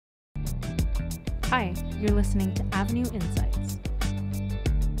Hi, you're listening to Avenue Insights.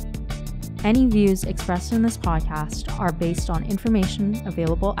 Any views expressed in this podcast are based on information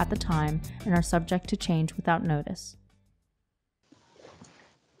available at the time and are subject to change without notice.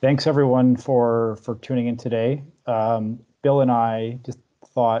 Thanks everyone for tuning in today. Bill and I just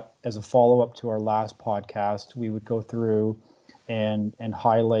thought as a follow-up to our last podcast, we would go through and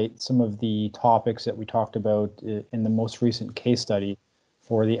highlight some of the topics that we talked about in the most recent case study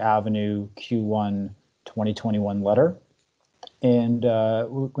for the Avenue Q1 2021 letter. And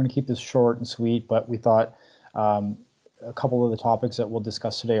we're going to keep this short and sweet, but we thought a couple of the topics that we'll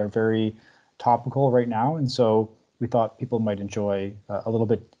discuss today are very topical right now. And so we thought people might enjoy a little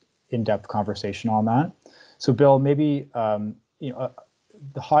bit in-depth conversation on that. So Bill, maybe the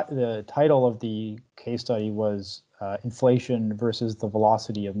title of the case study was inflation versus the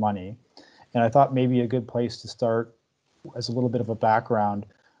velocity of money. And I thought maybe a good place to start as a little bit of a background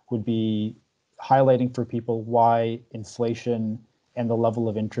would be highlighting for people why inflation and the level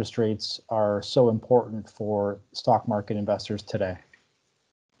of interest rates are so important for stock market investors today.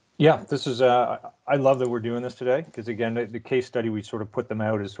 Yeah, this is, I love that we're doing this today because again, the case study, we sort of put them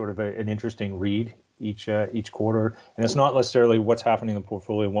out as sort of an interesting read each quarter. And it's not necessarily what's happening in the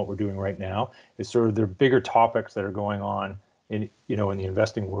portfolio and what we're doing right now. It's sort of their bigger topics that are going on in the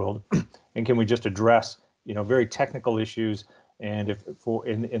investing world. And can we just address, very technical issues. And if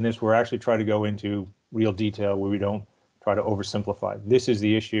in this, we're actually trying to go into real detail where we don't try to oversimplify. This is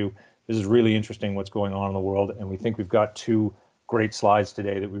the issue. This is really interesting what's going on in the world. And we think we've got two great slides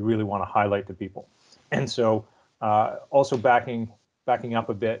today that we really want to highlight to people. And so also backing up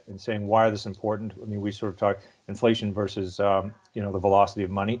a bit and saying, why is this important? I mean, we sort of talk inflation versus, the velocity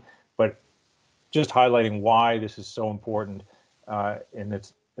of money, but just highlighting why this is so important.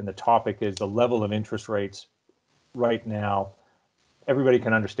 And the topic is the level of interest rates right now. Everybody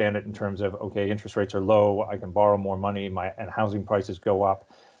can understand it in terms of, okay, interest rates are low, I can borrow more money, and housing prices go up.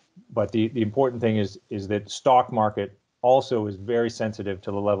 But the important thing is that stock market also is very sensitive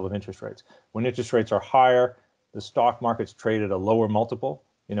to the level of interest rates. When interest rates are higher, the stock market's traded a lower multiple.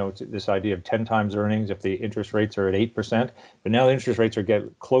 It's this idea of 10 times earnings if the interest rates are at 8%. But now the interest rates are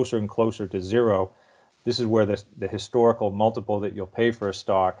getting closer and closer to zero. This is where the historical multiple that you'll pay for a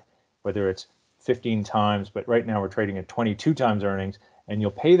stock, whether it's 15 times, but right now we're trading at 22 times earnings, and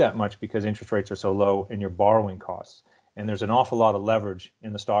you'll pay that much because interest rates are so low in your borrowing costs. And there's an awful lot of leverage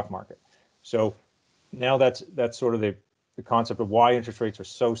in the stock market. So now that's sort of the concept of why interest rates are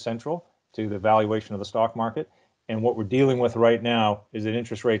so central to the valuation of the stock market. And what we're dealing with right now is that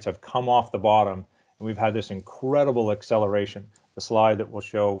interest rates have come off the bottom, and we've had this incredible acceleration. The slide that we'll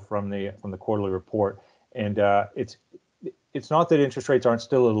show from the quarterly report, and it's not that interest rates aren't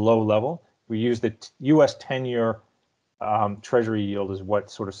still at a low level. We use the U.S. 10-year Treasury yield as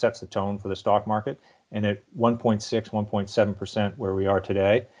what sort of sets the tone for the stock market, and at 1.6, 1.7% where we are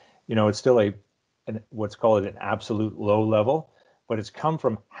today, it's still what's called an absolute low level, but it's come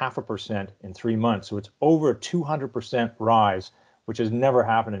from 0.5% in 3 months. So it's over a 200% rise, which has never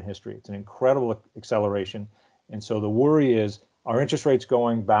happened in history. It's an incredible acceleration. And so the worry is, are interest rates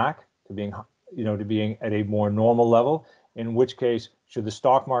going back to being, to being at a more normal level? In which case, should the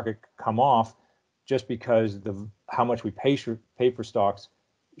stock market come off just because how much we pay for stocks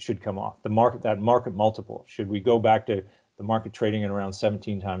should come off? That market multiple, should we go back to the market trading at around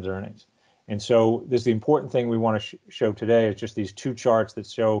 17 times earnings? And so this is the important thing we want to show today is just these two charts that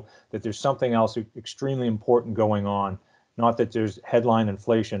show that there's something else extremely important going on. Not that there's headline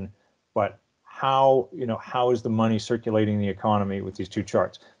inflation, but how is the money circulating in the economy with these two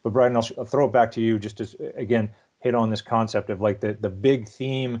charts? But Bryden, I'll throw it back to you just to, again, hit on this concept of like the big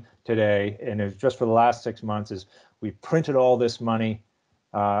theme today, and it's just for the last 6 months, is we printed all this money,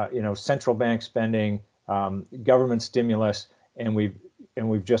 central bank spending, government stimulus, and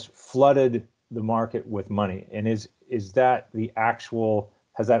we've just flooded the market with money. And is that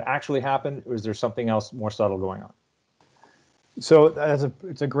has that actually happened, or is there something else more subtle going on? So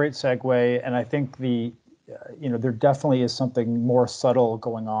it's a great segue, and I think there definitely is something more subtle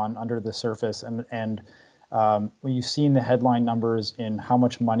going on under the surface, and when you've seen the headline numbers in how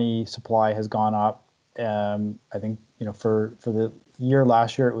much money supply has gone up, I think for the year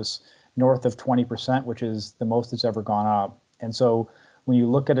last year it was north of 20%, which is the most it's ever gone up. And so when you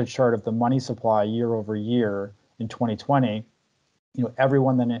look at a chart of the money supply year over year in 2020,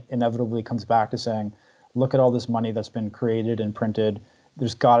 everyone then inevitably comes back to saying, look at all this money that's been created and printed.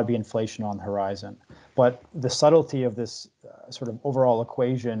 There's got to be inflation on the horizon. But the subtlety of this sort of overall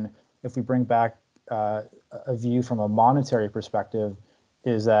equation, if we bring back a view from a monetary perspective,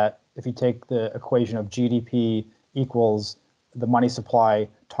 is that if you take the equation of GDP equals the money supply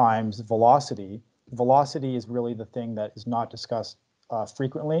times velocity, velocity is really the thing that is not discussed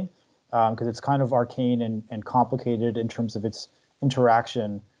frequently, because it's kind of arcane and complicated in terms of its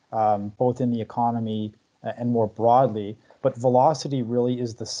interaction, both in the economy and more broadly. But velocity really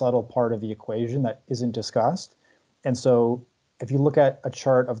is the subtle part of the equation that isn't discussed. And so if you look at a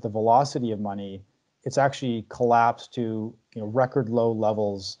chart of the velocity of money, it's actually collapsed to record low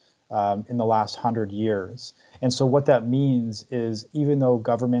levels in the last 100 years. And so what that means is, even though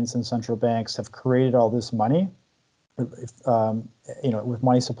governments and central banks have created all this money, with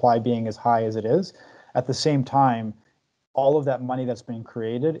money supply being as high as it is, at the same time, all of that money that's been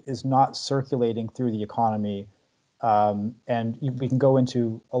created is not circulating through the economy. And we can go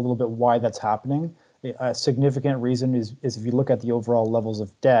into a little bit why that's happening. A significant reason is if you look at the overall levels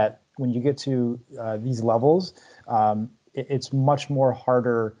of debt, when you get to these levels, it's much more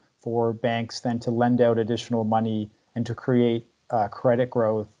harder for banks then to lend out additional money and to create credit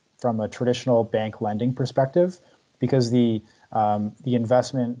growth from a traditional bank lending perspective, because the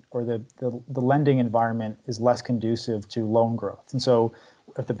investment or the lending environment is less conducive to loan growth. And so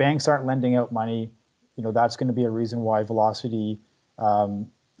if the banks aren't lending out money, that's going to be a reason why velocity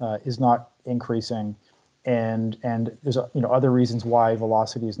is not increasing. And there's other reasons why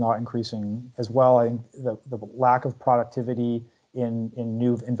velocity is not increasing as well. I think the lack of productivity in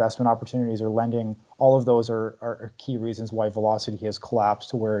new investment opportunities or lending, all of those are key reasons why velocity has collapsed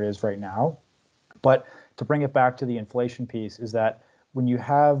to where it is right now. But to bring it back to the inflation piece, is that when you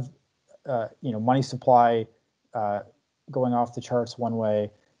have money supply going off the charts one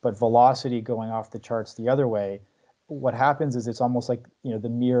way, but velocity going off the charts the other way, what happens is it's almost like the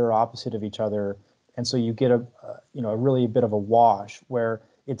mirror opposite of each other, and so you get a really a bit of a wash where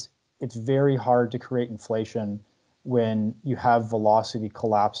it's very hard to create inflation when you have velocity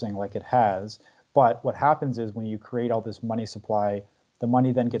collapsing like it has. But what happens is, when you create all this money supply, the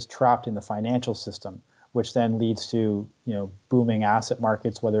money then gets trapped in the financial system, which then leads to booming asset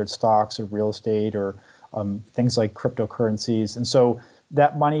markets, whether it's stocks or real estate or things like cryptocurrencies. And so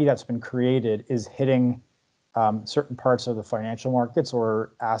that money that's been created is hitting certain parts of the financial markets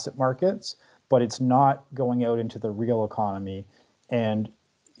or asset markets, but it's not going out into the real economy. And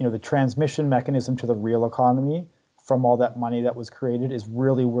the transmission mechanism to the real economy from all that money that was created is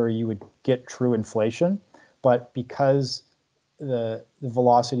really where you would get true inflation. But because the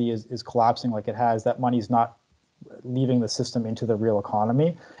velocity is collapsing like it has, that money is not leaving the system into the real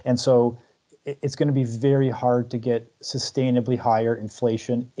economy. And so it's going to be very hard to get sustainably higher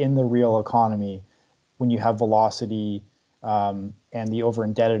inflation in the real economy when you have velocity and the over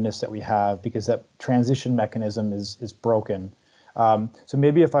indebtedness that we have, because that transition mechanism is broken. So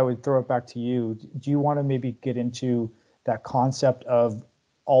maybe if I would throw it back to you, do you want to maybe get into that concept of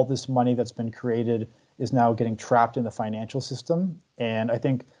all this money that's been created is now getting trapped in the financial system? And I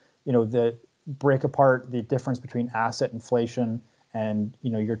think, the break apart the difference between asset inflation and,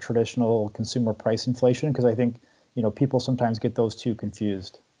 your traditional consumer price inflation, because I think, people sometimes get those two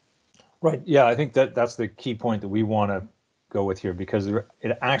confused. Right. Yeah, I think that's the key point that we want to go with here, because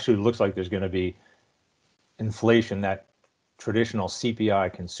it actually looks like there's going to be inflation, that traditional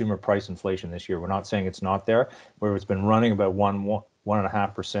CPI, consumer price inflation, this year. We're not saying it's not there, where it's been running about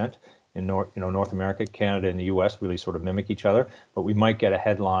 1.5% in North America. Canada and the U.S. really sort of mimic each other, but we might get a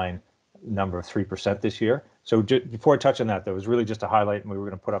headline number of 3% this year. So before I touch on that, though, it was really just to highlight, and we were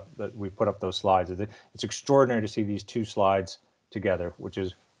going to put up those slides. It's extraordinary to see these two slides together, which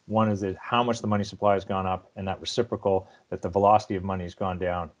is, one is that how much the money supply has gone up, and that reciprocal, that the velocity of money has gone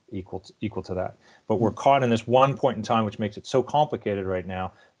down equal to that. But we're caught in this one point in time, which makes it so complicated right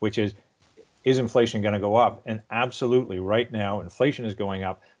now, which is inflation going to go up? And absolutely, right now, inflation is going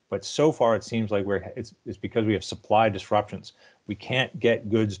up. But so far, it seems like it's because we have supply disruptions. We can't get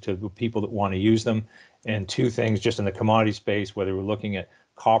goods to the people that want to use them. And two things, just in the commodity space, whether we're looking at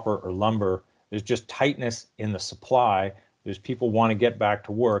copper or lumber, there's just tightness in the supply. There's people want to get back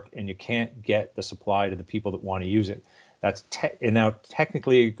to work, and you can't get the supply to the people that want to use it. And now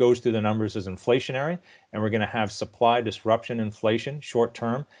technically it goes through the numbers as inflationary, and we're going to have supply disruption inflation short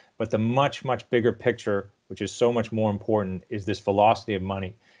term. But the much, much bigger picture, which is so much more important, is this velocity of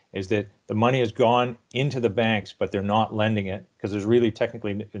money. Is that the money has gone into the banks, but they're not lending it, because there's really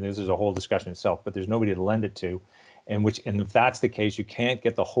technically, and this is a whole discussion itself, but there's nobody to lend it to. And if that's the case, you can't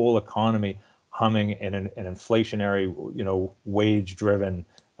get the whole economy humming in an inflationary, wage-driven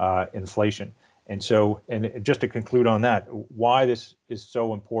inflation. And so, and just to conclude on that, why this is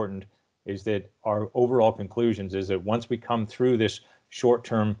so important is that our overall conclusions is that once we come through this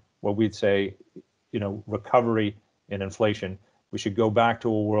short-term, what we'd say, recovery in inflation, we should go back to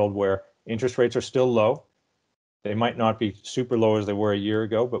a world where interest rates are still low, They might not be super low as they were a year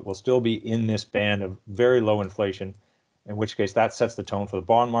ago, but we'll still be in this band of very low inflation, in which case that sets the tone for the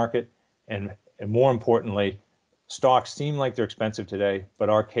bond market. And more importantly, stocks seem like they're expensive today, but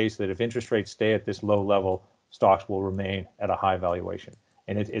our case that if interest rates stay at this low level, stocks will remain at a high valuation.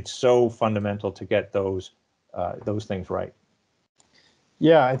 And it's so fundamental to get those things right.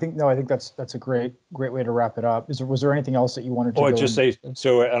 Yeah, I think that's a great way to wrap it up. Was there anything else that you wanted to? I'd just say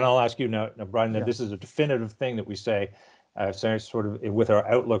so, and I'll ask you now, Bryden, that Yeah. this is a definitive thing that we say, sort of with our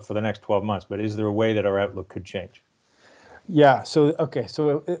outlook for the next 12 months. But is there a way that our outlook could change? Yeah. So okay.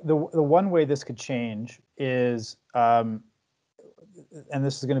 So the one way this could change is, and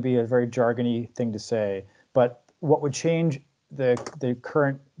this is going to be a very jargony thing to say, but what would change the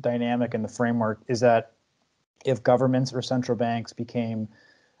current dynamic and the framework is that if governments or central banks became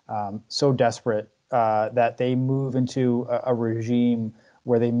so desperate that they move into a regime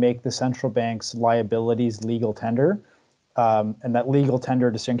where they make the central bank's liabilities legal tender, and that legal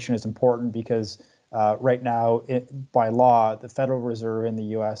tender distinction is important because right now, by law, the Federal Reserve in the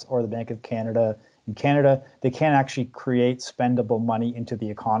U.S. or the Bank of Canada in Canada, they can't actually create spendable money into the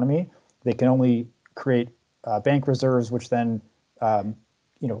economy. They can only create bank reserves, which then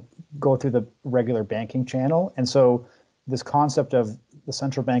go through the regular banking channel. And so this concept of the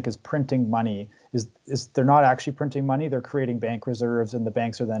central bank is printing money is they're not actually printing money, they're creating bank reserves, and the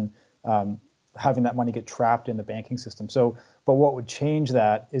banks are then having that money get trapped in the banking system. So, but what would change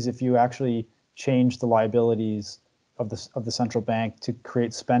that is if you actually change the liabilities of the central bank to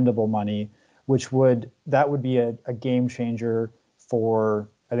create spendable money, that would be a game changer for,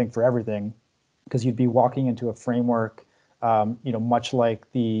 I think, for everything, because you'd be walking into a framework much like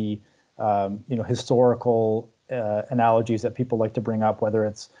the historical analogies that people like to bring up, whether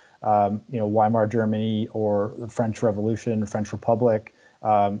it's Weimar Germany or the French Revolution, French Republic,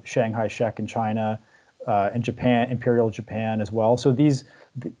 Shanghai Shek in China, and Japan, Imperial Japan as well. So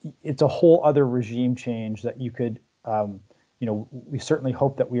it's a whole other regime change that you could, we certainly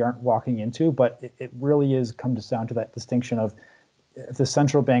hope that we aren't walking into, but it really comes down to that distinction of if the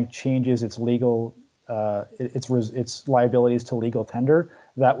central bank changes its legal its liabilities to legal tender,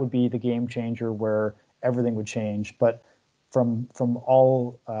 that would be the game changer where everything would change. But from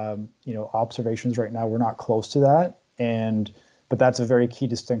all observations right now, we're not close to that. But that's a very key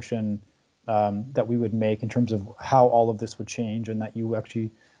distinction that we would make in terms of how all of this would change, and that you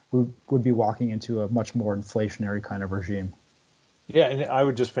actually would be walking into a much more inflationary kind of regime. Yeah, and I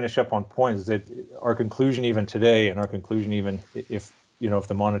would just finish up on points that our conclusion even today, and our conclusion even if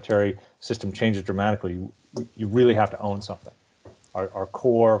the monetary system changes dramatically, you really have to own something. Our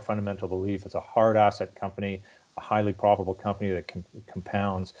core fundamental belief is a hard asset company, a highly profitable company that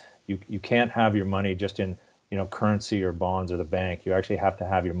compounds. You can't have your money just in currency or bonds or the bank. You actually have to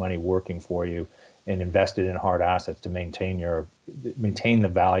have your money working for you and invested in hard assets to maintain the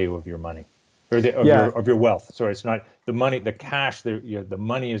value of your money. Or of your wealth. So it's not the money, the cash, the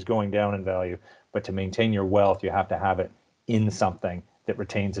money is going down in value, but to maintain your wealth, you have to have it in something that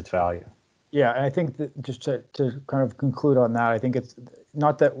retains its value. Yeah, and I think that just to kind of conclude on that, I think it's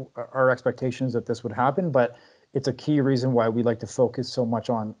not that our expectation is that this would happen, but it's a key reason why we like to focus so much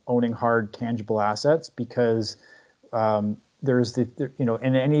on owning hard, tangible assets, because there's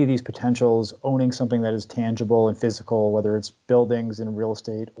in any of these potentials, owning something that is tangible and physical, whether it's buildings and real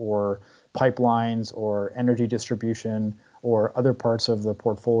estate or pipelines or energy distribution or other parts of the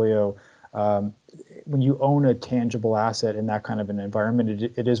portfolio, when you own a tangible asset in that kind of an environment,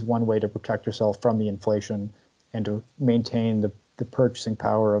 it is one way to protect yourself from the inflation and to maintain the purchasing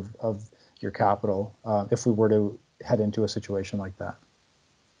power of your capital if we were to head into a situation like that.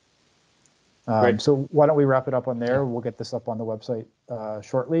 So why don't we wrap it up on there? We'll get this up on the website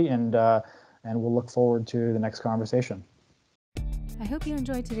shortly, and we'll look forward to the next conversation. I hope you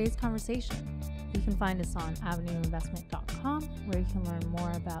enjoyed today's conversation. You can find us on avenueinvestment.com, where you can learn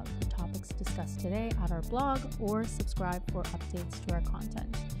more about the topics discussed today at our blog, or subscribe for updates to our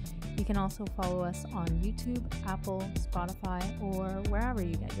content. You can also follow us on YouTube, Apple, Spotify, or wherever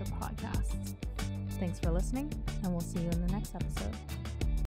you get your podcasts. Thanks for listening, and we'll see you in the next episode.